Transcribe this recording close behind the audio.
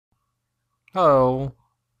Hello,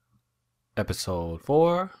 episode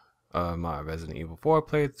 4 of my Resident Evil 4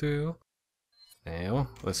 playthrough. Now,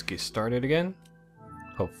 let's get started again.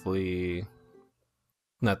 Hopefully,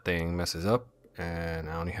 nothing messes up and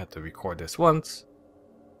I only have to record this once.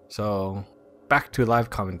 So, back to live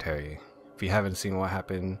commentary. If you haven't seen what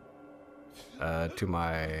happened to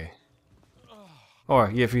my.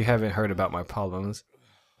 Or if you haven't heard about my problems,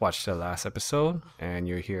 watch the last episode and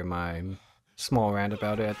you'll hear my small rant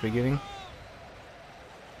about it at the beginning.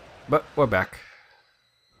 But we're back.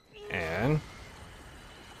 And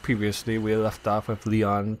previously, we left off with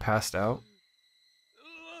Leon passed out,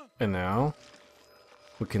 and now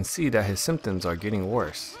we can see that his symptoms are getting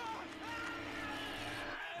worse.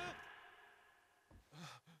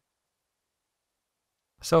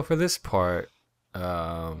 So for this part,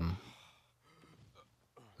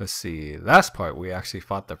 let's see, last part we actually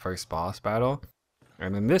fought the first boss battle,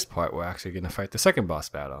 and in this part we're actually going to fight the second boss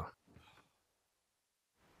battle.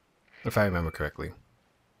 If I remember correctly.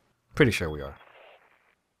 Pretty sure we are.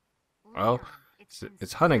 Well,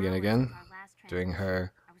 it's Hunnigan again, doing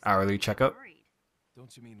her hourly checkup.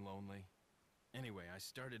 Don't you mean lonely? Anyway, I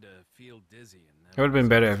started to feel dizzy and then It would have been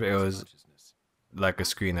better if it was consciousness. like a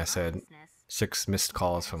screen that said 6 missed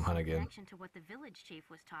calls from Hunnigan. To what the village chief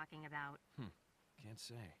was talking about. Can't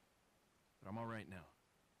say. But I'm all right now.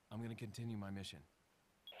 I'm going to continue my mission.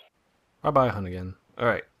 Bye bye, Hunnigan.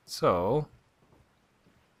 Alright, so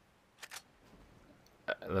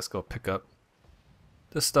let's go pick up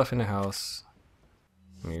the stuff in the house.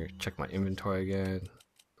 Let me check my inventory again.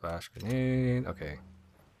 Flash grenade. Okay.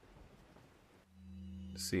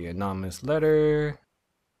 Let's see, anonymous letter.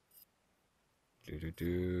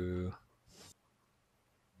 I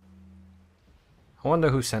wonder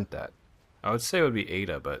who sent that. I would say it would be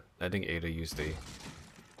Ada, but I think Ada usually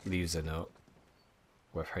leaves a note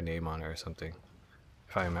with her name on it or something.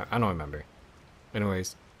 If I remember, I don't remember.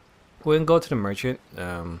 Anyways, we're gonna go to the merchant.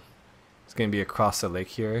 It's gonna be across the lake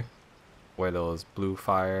here, where those blue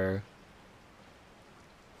fire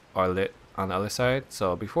are lit on the other side.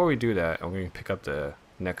 So before we do that, I'm gonna pick up the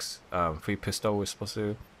next free pistol we're supposed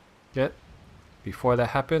to get. Before that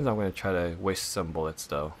happens, I'm gonna try to waste some bullets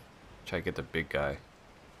though. Try to get the big guy.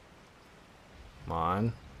 Come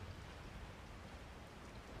on.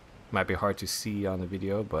 Might be hard to see on the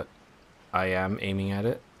video, but I am aiming at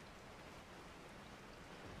it.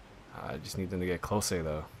 I just need them to get closer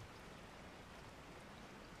though.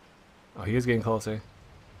 Oh, he is getting closer.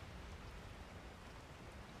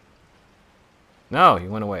 No, he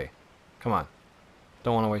went away. Come on.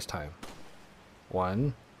 Don't want to waste time.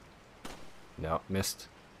 One. No, missed.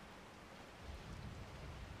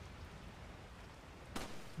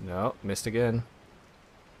 No, missed again.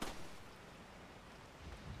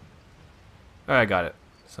 Alright, got it.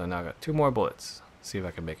 So now I got 2 more bullets. See if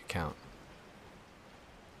I can make it count.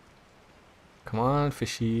 Come on,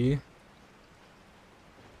 fishy.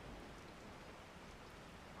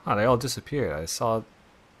 Oh, they all disappeared. I saw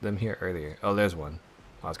them here earlier. Oh, there's one.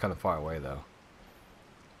 Oh, it's kind of far away though.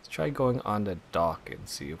 Let's try going on the dock and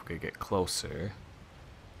see if we can get closer.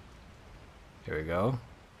 Here we go.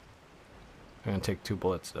 I'm gonna take 2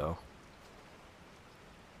 bullets though.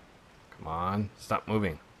 Come on, stop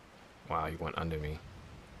moving. Wow, he went under me.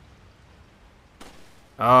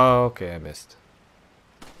 Oh, okay, I missed.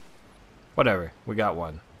 Whatever, we got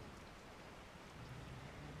one.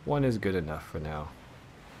 One is good enough for now.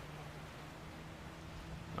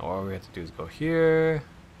 Now all we have to do is go here.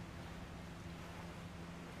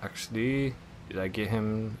 Actually, did I get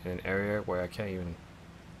him in an area where I can't even...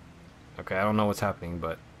 Okay, I don't know what's happening,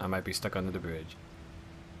 but I might be stuck under the bridge.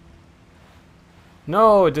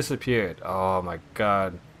 No, it disappeared. Oh my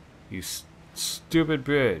god. You stupid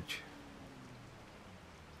bridge.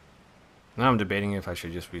 Now I'm debating if I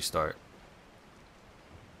should just restart.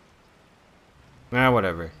 Nah,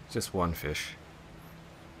 whatever. Just one fish.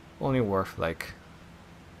 Only worth like...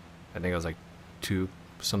 I think it was like 2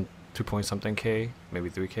 point something K, maybe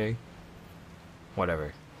 3K.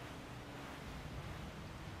 Whatever.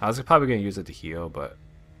 I was probably gonna use it to heal, but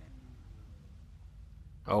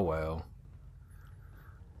oh well.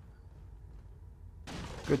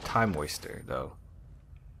 Good time waster though.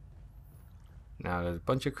 Now there's a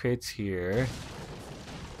bunch of crates here.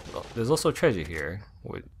 Well, there's also treasure here,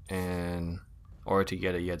 and in order to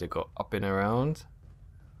get it, you have to go up and around,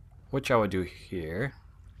 which I would do here.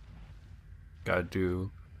 Gotta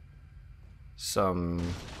do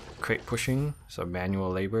some crate pushing, some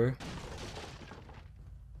manual labor.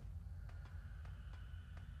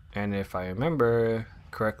 And if I remember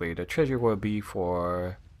correctly, the treasure will be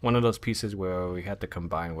for one of those pieces where we had to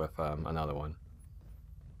combine with another one.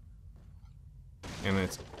 And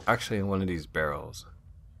it's actually in one of these barrels.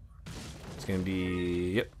 It's gonna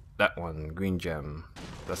be, yep, that one, green gem.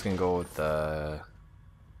 That's gonna go with the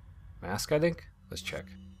mask, I think. Let's check.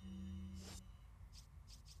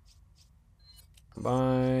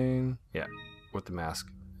 Combine, yeah, with the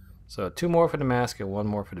mask. So 2 more for the mask and 1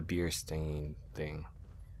 more for the beer stain thing.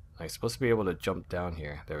 I'm supposed to be able to jump down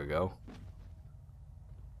here. There we go.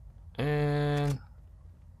 And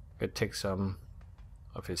it takes some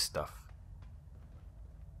of his stuff.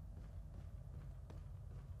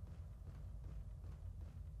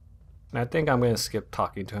 And I think I'm going to skip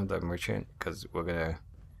talking to him, the merchant, because we're going to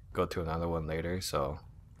go to another one later. So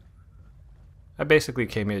I basically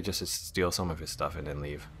came here just to steal some of his stuff and then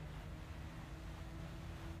leave.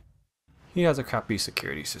 He has a crappy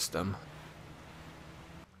security system.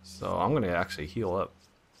 So I'm going to actually heal up.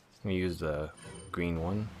 I'm going to use the green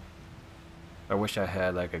one. I wish I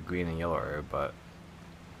had like a green and yellow herb, but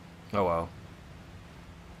oh well.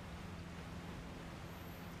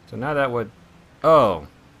 So now that would... Oh!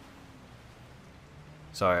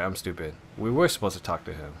 Sorry, I'm stupid. We were supposed to talk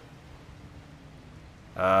to him.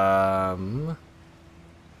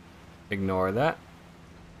 Ignore that.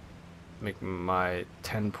 Make my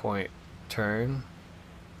 10-point turn.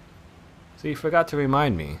 So you forgot to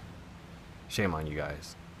remind me. Shame on you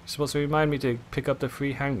guys. You're supposed to remind me to pick up the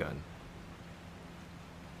free handgun.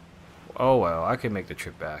 Oh well, I can make the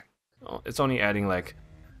trip back. It's only adding like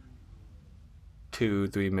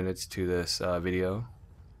 2-3 minutes to this video.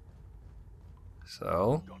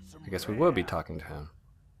 So, I guess we will be talking to him.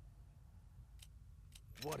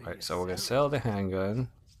 Alright, so we're gonna sell the handgun.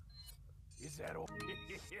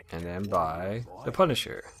 And then buy the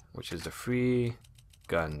Punisher, which is the free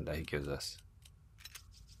gun that he gives us.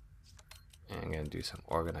 And I'm gonna do some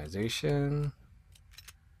organization.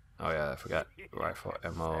 Oh yeah, I forgot. Rifle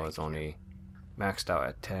ammo is only maxed out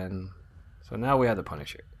at 10. So now we have the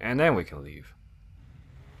Punisher. And then we can leave.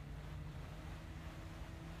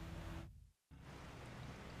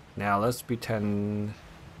 Now let's pretend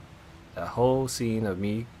the whole scene of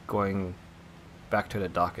me going back to the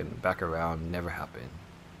dock and back around never happened.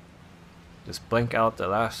 Just blank out the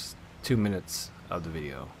last 2 minutes of the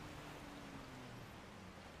video.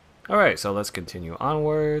 Alright, so let's continue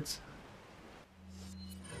onwards.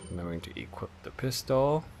 Remembering to equip the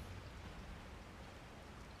pistol.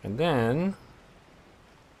 And then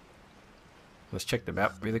let's check the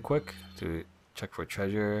map really quick to check for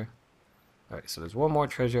treasure. Alright, so there's one more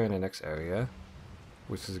treasure in the next area,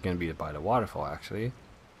 which is going to be by the waterfall actually.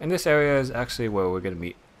 And this area is actually where we're going to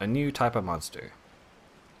meet a new type of monster,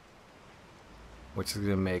 which is going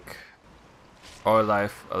to make our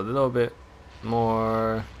life a little bit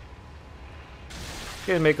more...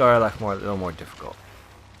 Gonna make our life a little more difficult.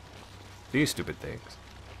 These stupid things.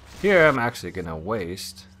 Here I'm actually gonna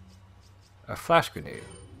waste a flash grenade.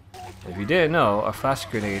 If you didn't know, a flash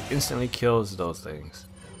grenade instantly kills those things.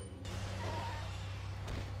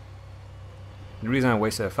 The reason I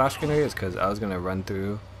wasted a flash grenade is because I was gonna run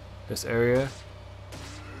through this area,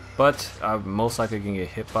 but I'm most likely gonna get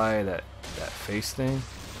hit by that face thing.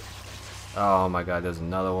 Oh my god, there's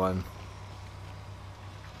another one.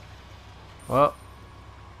 Well,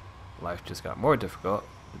 life just got more difficult.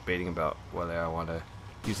 Debating about whether I want to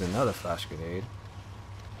use another flash grenade.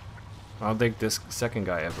 I don't think this second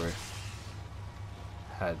guy ever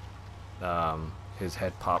had his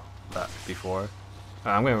head pop that before.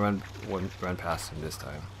 I'm gonna run past him this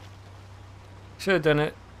time. Should have done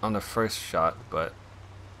it on the first shot, but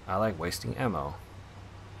I like wasting ammo.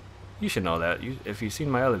 You should know that. If you've seen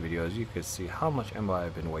my other videos, you could see how much ammo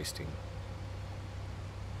I've been wasting.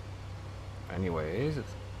 Anyways,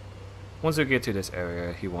 once we get to this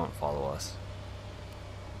area, he won't follow us.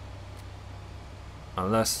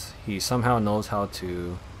 Unless he somehow knows how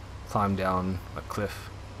to climb down a cliff.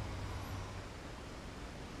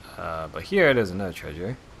 But here there's another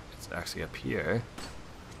treasure. It's actually up here.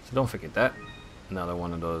 So don't forget that. Another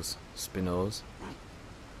one of those spinos.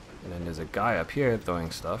 And then there's a guy up here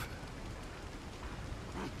throwing stuff.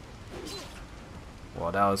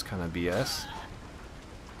 Well, that was kind of BS.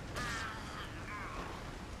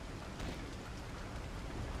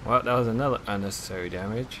 Well, that was another unnecessary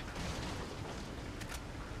damage.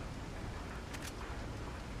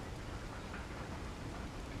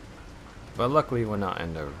 But luckily we're not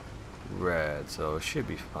in the red, so it should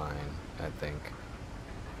be fine, I think.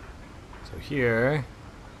 So here,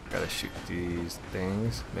 gotta shoot these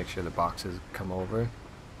things, make sure the boxes come over.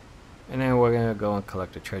 And then we're gonna go and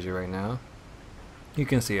collect the treasure right now. You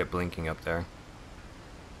can see it blinking up there,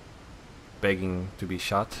 begging to be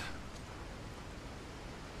shot.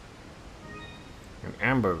 An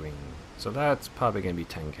amber ring, so that's probably gonna be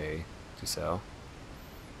 10k to sell.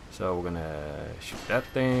 So we're gonna shoot that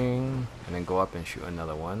thing, and then go up and shoot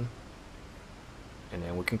another one, and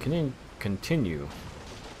then we can continue.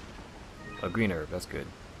 A green herb, that's good.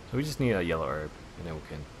 So we just need a yellow herb, and then we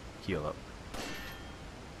can heal up.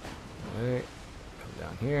 Alright, come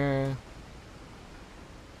down here.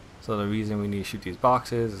 So the reason we need to shoot these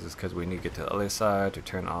boxes is because we need to get to the other side to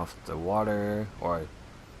turn off the water, or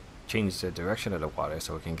change the direction of the water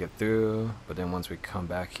so we can get through. But then once we come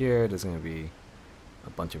back here, there's going to be a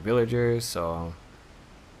bunch of villagers, so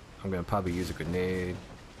I'm going to probably use a grenade.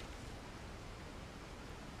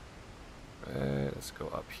 Alright, let's go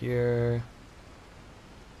up here.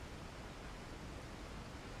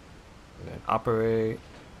 And then operate,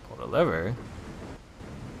 pull the lever,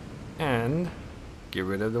 and get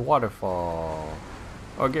rid of the waterfall.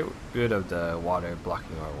 Or get rid of the water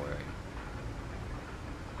blocking our way.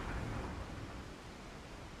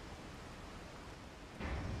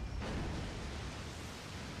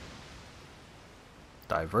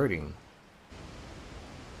 Diverting.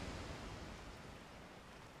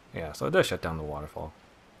 Yeah, so it does shut down the waterfall.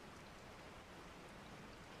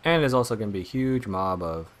 And there's also going to be a huge mob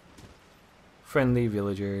of friendly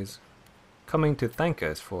villagers coming to thank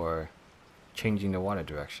us for changing the water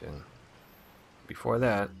direction. Before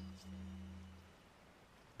that,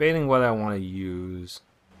 debating what I want to use.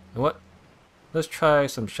 You know what? Let's try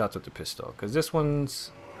some shots with the pistol, because this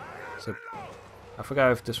one's. So, I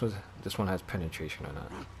forgot if this one has penetration or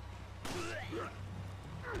not.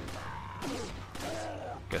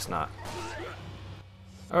 Guess not.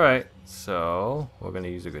 Alright, so we're gonna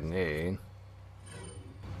use a grenade.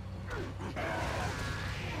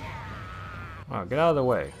 Oh, get out of the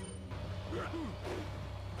way.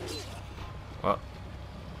 Well,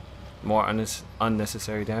 more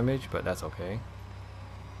unnecessary damage, but that's okay.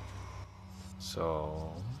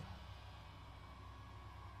 So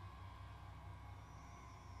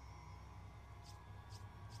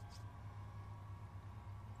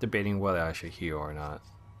debating whether I should heal or not.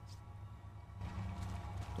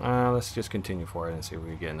 Let's just continue forward and see if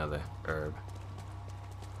we get another herb.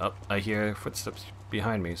 Oh, I hear footsteps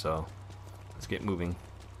behind me, so let's get moving.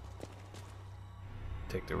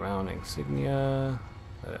 Take the round insignia,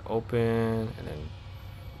 let it open, and then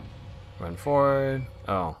run forward.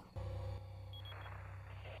 Oh.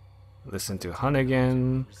 Listen to hunt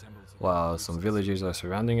again while some villagers are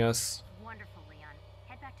surrounding us. Wonderful, Leon.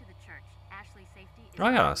 Head back to the church. Ashley's safety is Oh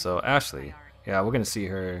yeah, our so top Ashley. priority. Yeah, we're gonna see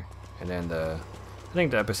her, and then I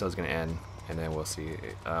think the episode's gonna end, and then we'll see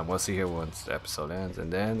her once the episode ends,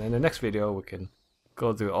 and then in the next video we can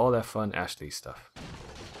go through all that fun Ashley stuff.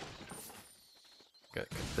 Gotta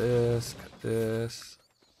cut this,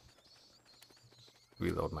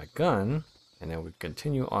 reload my gun, and then we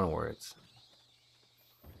continue onwards.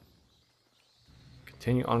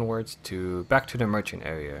 Continue onwards to back to the merchant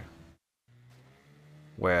area,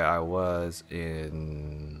 where I was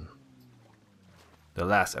in the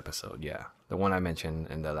last episode. Yeah, the one I mentioned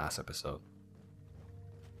in the last episode.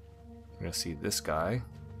 We're gonna see this guy.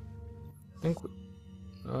 I think.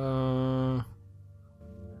 Oh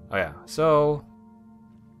yeah. So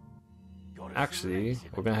actually,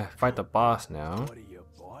 we're gonna fight the boss now,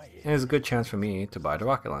 and it's a good chance for me to buy the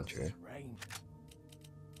rocket launcher.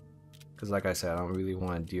 Because like I said, I don't really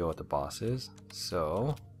want to deal with the bosses,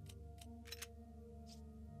 so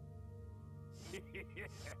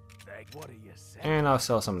and I'll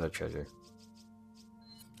sell some of the treasure.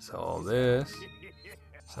 Sell all this.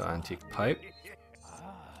 So antique pipe,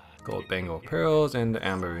 gold bangle pearls, and the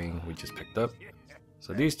amber ring we just picked up.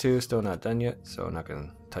 So these two still not done yet, so I'm not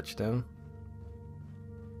gonna touch them.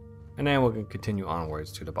 And then we're gonna continue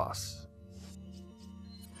onwards to the boss.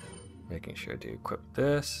 Making sure to equip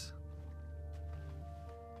this.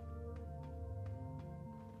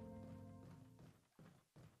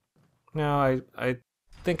 Now I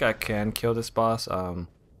think I can kill this boss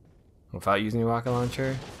without using the rocket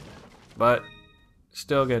launcher, but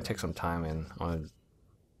still gonna take some time, and I want to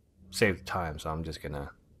save time, so I'm just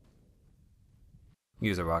gonna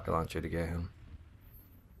use a rocket launcher to get him.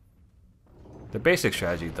 The basic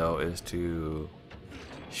strategy though is to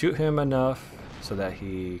shoot him enough so that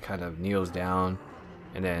he kind of kneels down,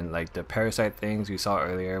 and then like the parasite things we saw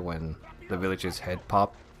earlier, when the villager's head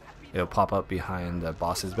pop, it'll pop up behind the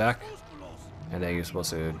boss's back, and then you're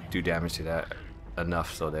supposed to do damage to that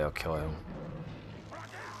enough so they'll kill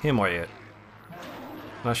him or it.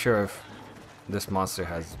 Not sure if this monster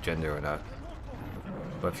has gender or not,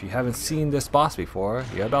 but if you haven't seen this boss before,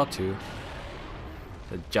 you're about to.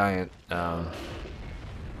 The giant I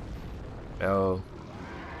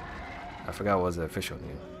forgot what was the official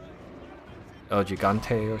name. El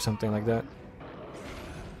Gigante or something like that.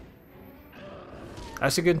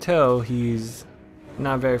 As you can tell, he's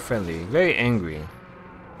not very friendly, very angry.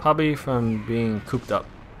 Probably from being cooped up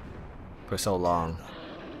for so long.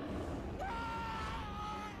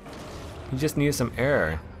 He just needs some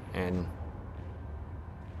air, and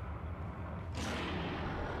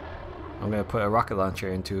I'm gonna put a rocket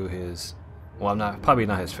launcher into his, well, probably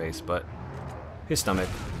not his face, but his stomach.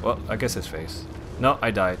 Well, I guess his face. No, I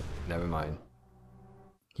died. Never mind.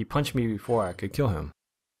 He punched me before I could kill him.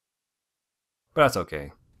 But that's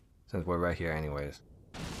okay, since we're right here anyways.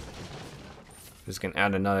 Just gonna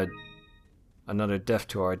add another death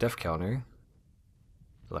to our death counter.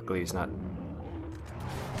 Luckily he's not.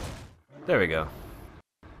 There we go.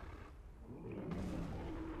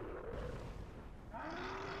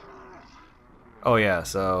 Oh yeah,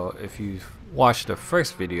 so if you've watched the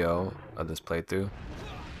first video of this playthrough,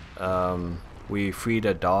 we freed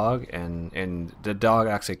a dog, and the dog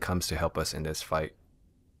actually comes to help us in this fight.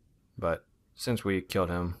 But since we killed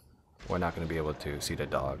him, we're not going to be able to see the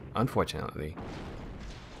dog, unfortunately.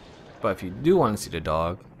 But if you do want to see the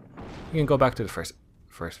dog, you can go back to the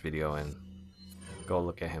first video and go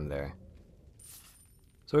look at him there.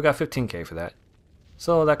 So we got 15k for that.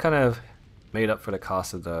 So that kind of made up for the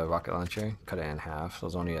cost of the rocket launcher. Cut it in half, so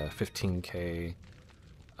it's only a 15k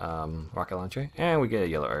rocket launcher, and we get a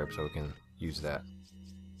yellow herb, so we can use that.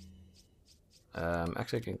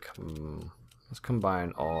 Actually, I can let's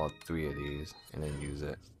combine all 3 of these and then use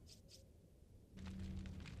it.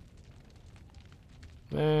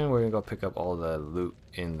 And we're gonna go pick up all the loot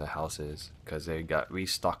in the houses because they got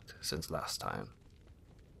restocked since last time.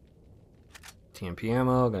 TMP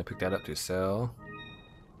ammo, gonna pick that up to sell.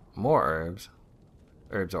 More herbs.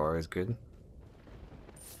 Herbs are always good.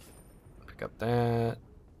 Pick up that.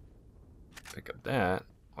 Pick up that.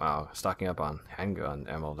 Wow, stocking up on handgun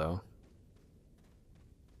ammo though.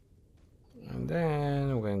 And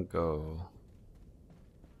then we're gonna go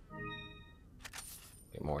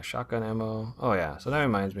get more shotgun ammo. Oh yeah, so that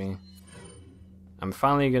reminds me. I'm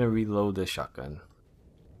finally gonna reload this shotgun.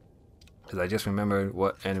 Because I just remembered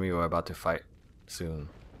what enemy we're about to fight soon.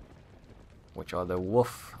 Which are the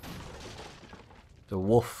wolf. The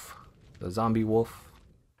wolf. The zombie wolf.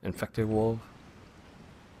 Infected wolf.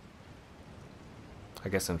 I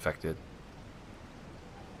guess infected.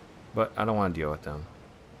 But I don't want to deal with them.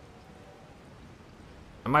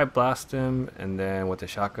 I might blast him and then with the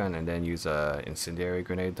shotgun and then use a incendiary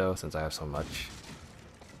grenade though, since I have so much.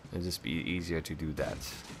 It'd just be easier to do that.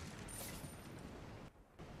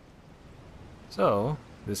 So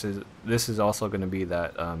this is also going to be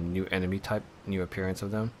that new enemy type, new appearance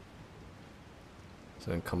of them.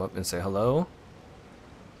 So then come up and say hello.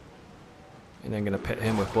 And then gonna pit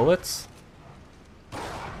him with bullets.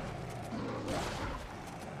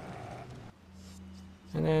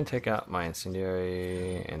 And then take out my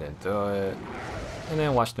incendiary and then throw it. And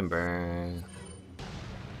then watch them burn.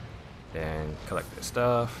 Then collect their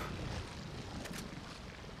stuff.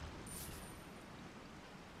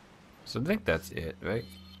 So I think that's it, right?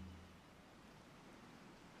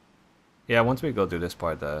 Yeah, once we go through this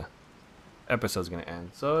part, the episode's gonna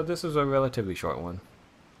end. So this is a relatively short one.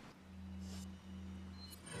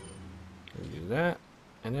 We'll do that,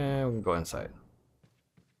 and then we can go inside.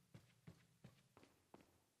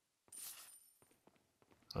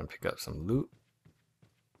 I'm gonna pick up some loot.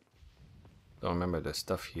 Don't remember the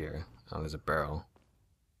stuff here. Oh, there's a barrel.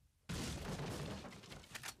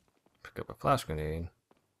 Pick up a flash grenade.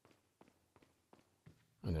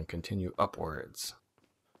 And then continue upwards.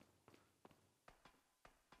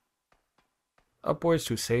 Upwards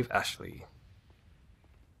to save Ashley.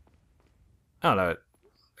 I don't know, it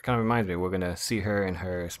kind of reminds me we're gonna see her in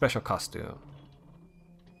her special costume.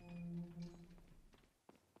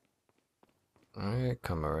 Alright,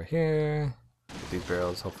 come over here. Get these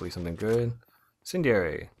barrels, hopefully something good.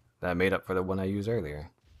 Incendiary. That made up for the one I used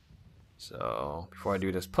earlier. So, before I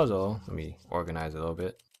do this puzzle, let me organize it a little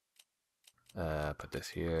bit. Put this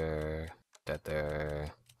here, put that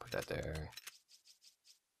there, put that there.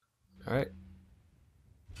 Alright.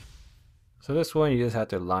 So this one, you just have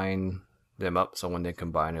to line them up so when they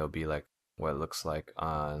combine, it'll be like what it looks like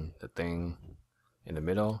on the thing in the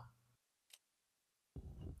middle.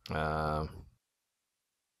 It's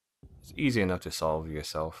easy enough to solve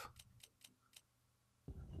yourself.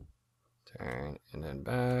 Turn and then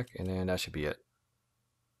back, and then that should be it.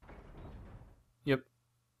 Yep.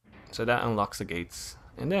 So that unlocks the gates.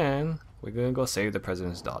 And then we're gonna go save the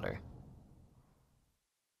president's daughter.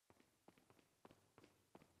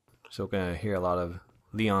 So we're gonna hear a lot of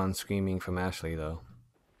Leon screaming from Ashley though.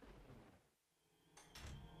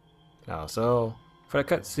 Oh, so for the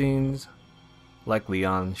cutscenes, like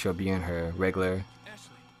Leon, she'll be in her regular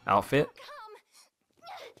outfit.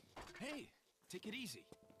 Take it easy.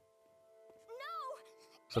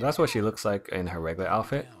 So that's what she looks like in her regular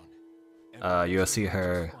outfit. You'll see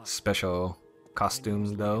her special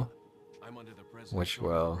costume though, I'm under the president's which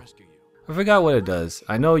order to will... rescue you. I forgot what it does.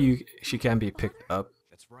 I know she can be picked up,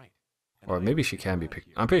 That's right. or maybe she can be picked.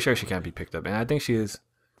 I'm pretty sure she can be picked up, and I think she is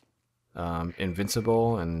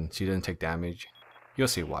invincible and she didn't take damage. You'll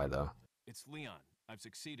see why though. It's Leon. I've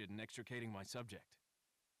succeeded in extricating my subject.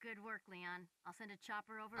 Good work, Leon. I'll send a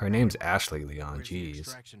chopper over. Her right name's away. Ashley Leon. Where's the Jeez.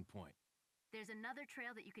 extraction point? There's another trail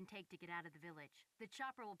that you can take to get out of the village. The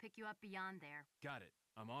chopper will pick you up beyond there. Got it.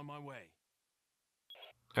 I'm on my way.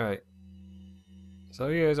 All right. So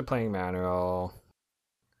here's a playing manual.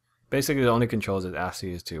 Basically, the only controls it asks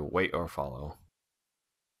you is to wait or follow.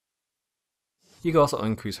 You can also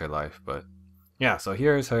increase her life, but yeah. So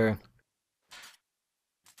here's her.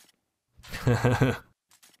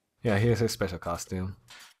 Yeah, here's her special costume.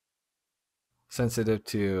 Sensitive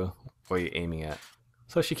to what you're aiming at.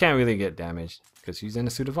 So she can't really get damaged because she's in a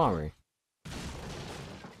suit of armor.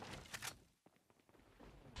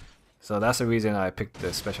 So that's the reason I picked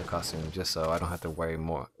the special costume, just so I don't have to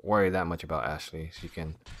worry that much about Ashley. She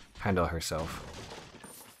can handle herself.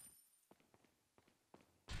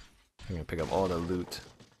 I'm gonna pick up all the loot.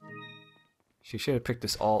 She should have picked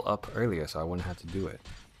this all up earlier so I wouldn't have to do it.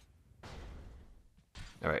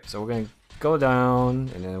 Alright, so we're gonna go down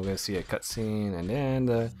and then we're gonna see a cutscene and then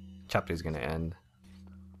the chapter is gonna end.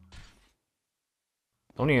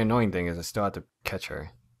 The only annoying thing is I still have to catch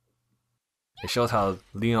her. It shows how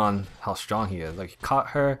how strong he is. Like, he caught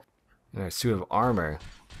her in her suit of armor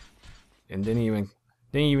and didn't even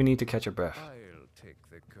need to catch her breath. I'll take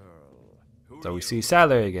the girl. So we see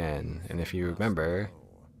Sadler again, and if you remember,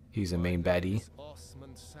 he's the main baddie.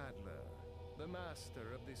 Osman Sadler, the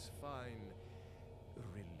master of this fine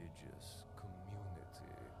religious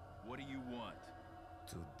community, What do you want?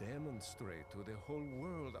 to demonstrate to the whole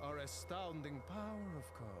world our astounding power,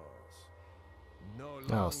 of course. No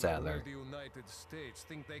longer Sadler. will the United States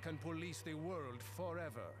think they can police the world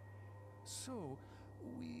forever. So,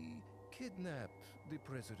 we kidnap the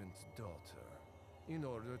president's daughter in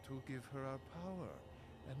order to give her our power,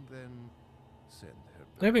 and then send her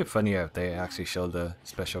back. It'd be funnier if they actually showed the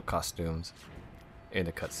special costumes in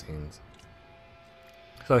the cutscenes.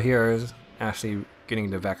 So here's Ashley getting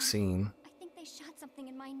the vaccine. I think they shot something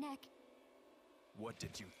in my neck. What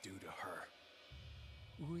did you do to her?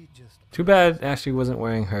 We just Too bad Ashley wasn't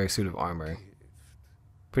wearing her suit of armor. gift.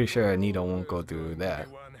 Pretty sure Anita won't go There's through going to that.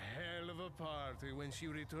 be one hell of a party when she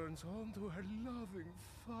returns home to her loving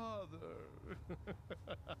father.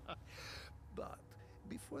 But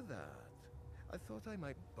before that, I thought I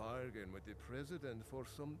might bargain with the president for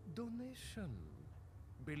some donation.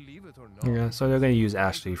 Believe it or not. Yeah, so they're gonna use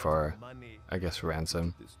Ashley for, money I guess,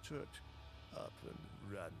 ransom. to keep this church up and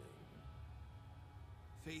running.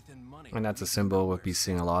 Faith and money. And that's a symbol we'll be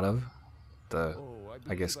seeing a lot of. The, Oh,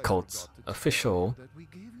 I guess, believe cult's forgot to tell official you that we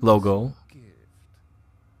gave you logo. some gift.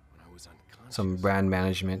 When I was unconscious. Some brand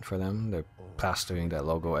management for them. They're plastering that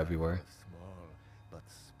logo everywhere. Small but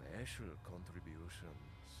special contributions.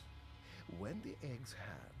 When the eggs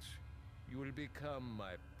hatch, you will become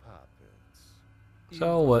my puppets.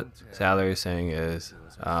 So what Involuntarily. Sadler is saying is,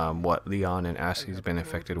 what Leon and I Ashley's have been total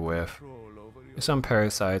infected with control over your is some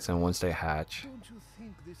parasites, and once they hatch, Don't you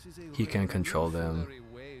think this is a he can control them. revolutionary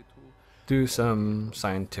way to do some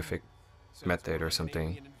scientific Sounds method more or like an something.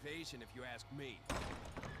 alien invasion, if you ask me.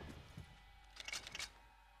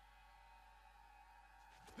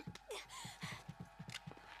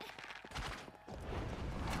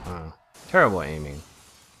 Terrible aiming.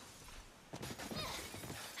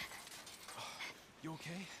 You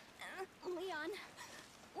okay? Leon,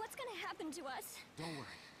 what's gonna happen to us? Don't worry.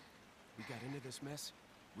 We got into this mess.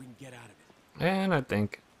 We can get out of it. And I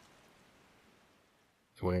think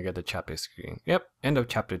we're gonna get the chapter screen. Yep, end of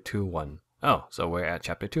chapter 2-1. Oh, so we're at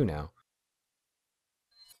chapter 2 now.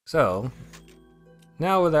 So,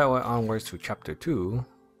 now that we're onwards to chapter 2,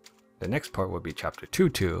 the next part will be chapter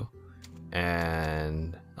 2-2.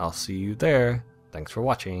 And I'll see you there. Thanks for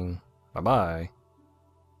watching. Bye bye.